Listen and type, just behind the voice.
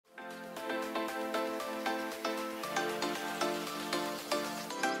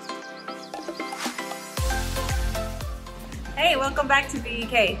Hey, welcome back to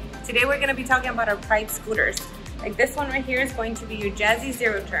BEK. Today we're going to be talking about our Pride scooters. Like this one right here is going to be your Jazzy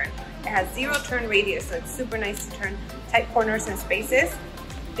Zero turn. It has 0 turn radius, so it's super nice to turn tight corners and spaces.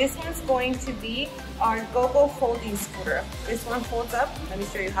 This one's going to be our GoGo folding scooter. This one folds up. Let me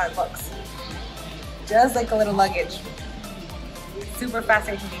show you how it looks. Just like a little luggage. Super fast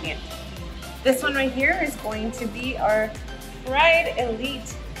and convenient. This one right here is going to be our Pride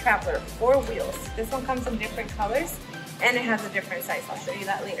Elite Traveler, 4 wheels. This one comes in different colors and it has a different size. I'll show you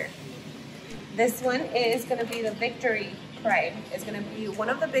that later. This one is going to be the Victory Pride. It's going to be one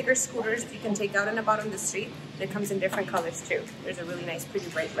of the bigger scooters you can take out and about on the street. It comes in different colors too. There's a really nice,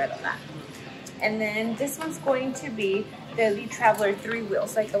 pretty bright red on that. And then this one's going to be the Elite Traveler 3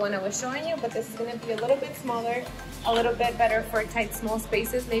 wheels, like the one I was showing you, but this is going to be a little bit smaller, a little bit better for tight, small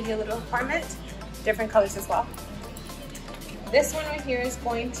spaces, maybe a little apartment. Different colors as well. This one right here is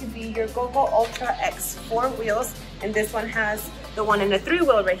going to be your GoGo Ultra X 4 wheels, and this one has the one in the 3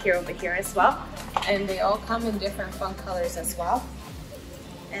 wheel right here over here as well. And they all come in different fun colors as well.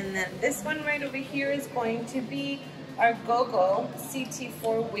 And then this one right over here is going to be our GoGo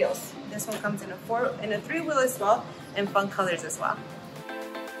CT4 wheels. This one comes in a 3 wheel as well, and fun colors as well.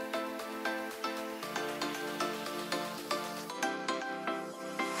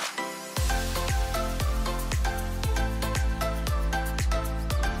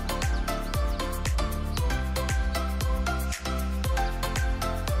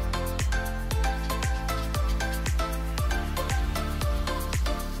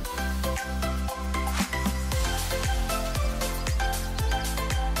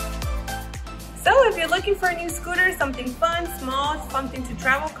 So if you're looking for a new scooter, something fun, small, something to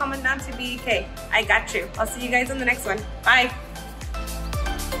travel, come on down to BEK. I got you. I'll see you guys on the next one. Bye.